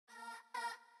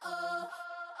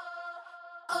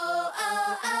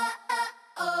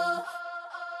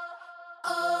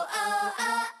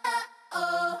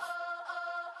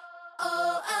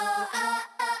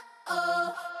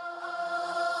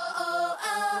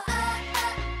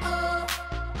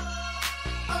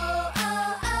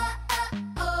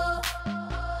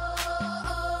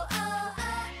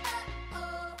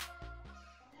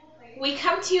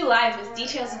come to you live with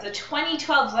details of the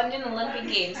 2012 London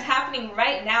Olympic Games happening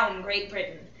right now in Great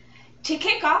Britain. To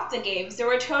kick off the Games, there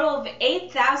were a total of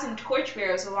 8,000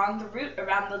 torchbearers along the route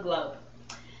around the globe.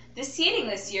 The seating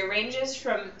this year ranges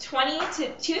from 20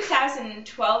 to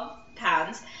 2,012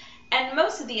 pounds, and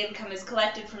most of the income is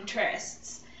collected from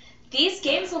tourists. These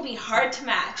games will be hard to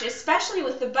match, especially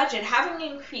with the budget having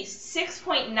increased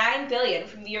 £6.9 billion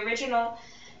from the original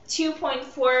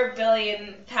 £2.4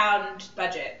 billion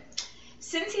budget.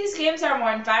 Since these games are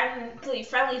more environmentally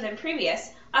friendly than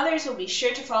previous, others will be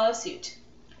sure to follow suit.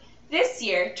 This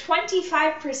year,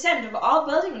 25% of all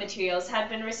building materials had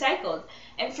been recycled,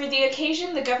 and for the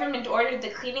occasion the government ordered the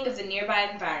cleaning of the nearby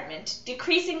environment,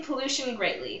 decreasing pollution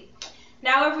greatly.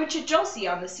 Now over to Jolcy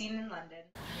on the scene in London.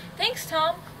 Thanks,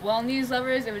 Tom. Well, news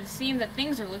lovers, it would seem that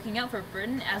things are looking out for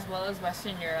Britain as well as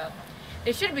Western Europe.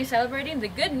 They should be celebrating the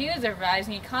good news of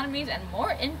rising economies and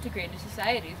more integrated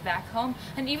societies back home,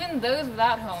 and even those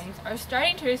without homes are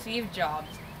starting to receive jobs.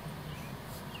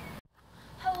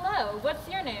 Hello, what's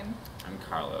your name? I'm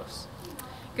Carlos.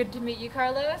 Good to meet you,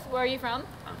 Carlos. Where are you from?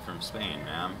 I'm from Spain,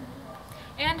 ma'am.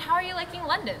 And how are you liking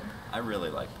London? I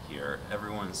really like it here.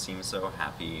 Everyone seems so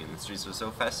happy and the streets are so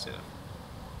festive.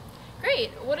 Great.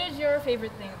 What is your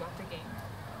favorite thing about the game?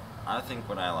 I think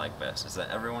what I like best is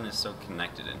that everyone is so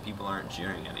connected and people aren't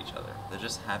jeering at each other. They're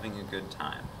just having a good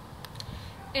time.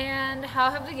 And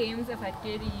how have the games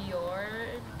affected your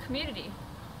community?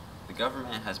 The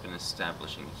government has been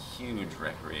establishing huge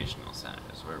recreational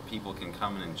centers where people can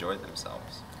come and enjoy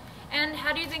themselves. And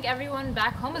how do you think everyone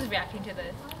back home is reacting to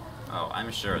this? Oh,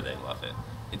 I'm sure they love it.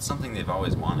 It's something they've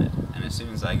always wanted, and as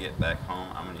soon as I get back home,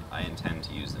 I intend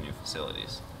to use the new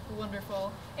facilities.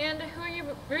 Wonderful. And who are you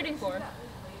rooting for?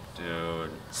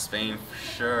 Dude, Spain for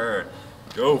sure.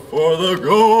 Go for the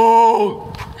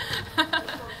gold!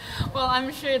 Well,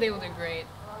 I'm sure they will do great.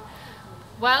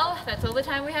 Well, that's all the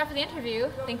time we have for the interview.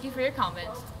 Thank you for your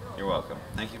comments. You're welcome.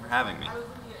 Thank you for having me.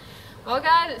 Well,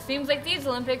 guys, it seems like these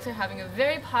Olympics are having a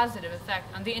very positive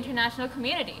effect on the international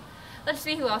community. Let's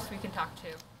see who else we can talk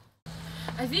to.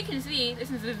 As you can see,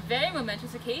 this is a very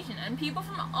momentous occasion, and people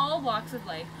from all walks of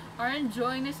life are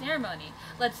enjoying the ceremony.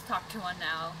 Let's talk to one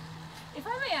now. If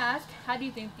I may ask, how do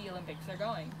you think the Olympics are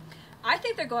going? I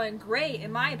think they're going great,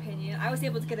 in my opinion. I was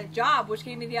able to get a job, which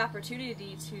gave me the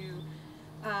opportunity to,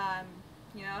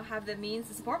 have the means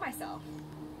to support myself.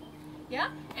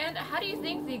 Yeah? And how do you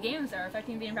think the games are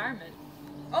affecting the environment?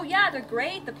 Oh yeah, they're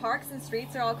great. The parks and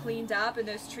streets are all cleaned up, and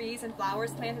there's trees and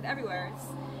flowers planted everywhere.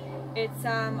 It's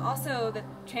also the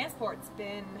transport's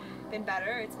been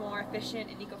better. It's more efficient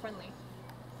and eco-friendly.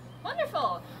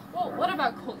 Wonderful. Well, what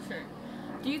about culture?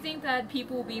 Do you think that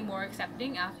people will be more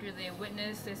accepting after they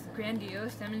witness this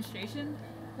grandiose demonstration?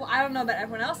 Well, I don't know about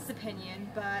everyone else's opinion,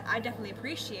 but I definitely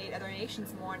appreciate other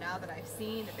nations more now that I've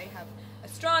seen that they have a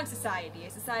strong society,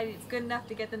 a society that's good enough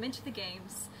to get them into the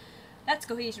games. That's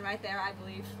cohesion right there, I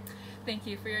believe. Thank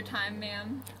you for your time,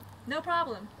 ma'am. No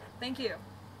problem. Thank you.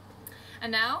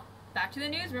 And now, back to the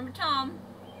newsroom with Tom.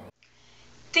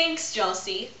 Thanks,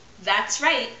 Jolcy. That's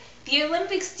right. The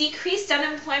Olympics decreased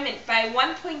unemployment by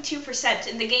 1.2%,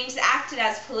 and the Games acted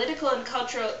as political and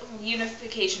cultural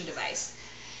unification device.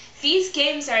 These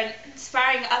games are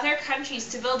inspiring other countries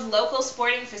to build local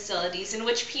sporting facilities in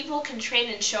which people can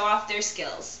train and show off their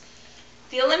skills.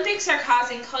 The Olympics are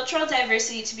causing cultural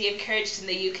diversity to be encouraged in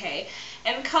the UK,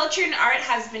 and culture and art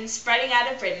has been spreading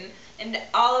out of Britain and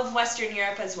all of Western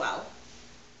Europe as well.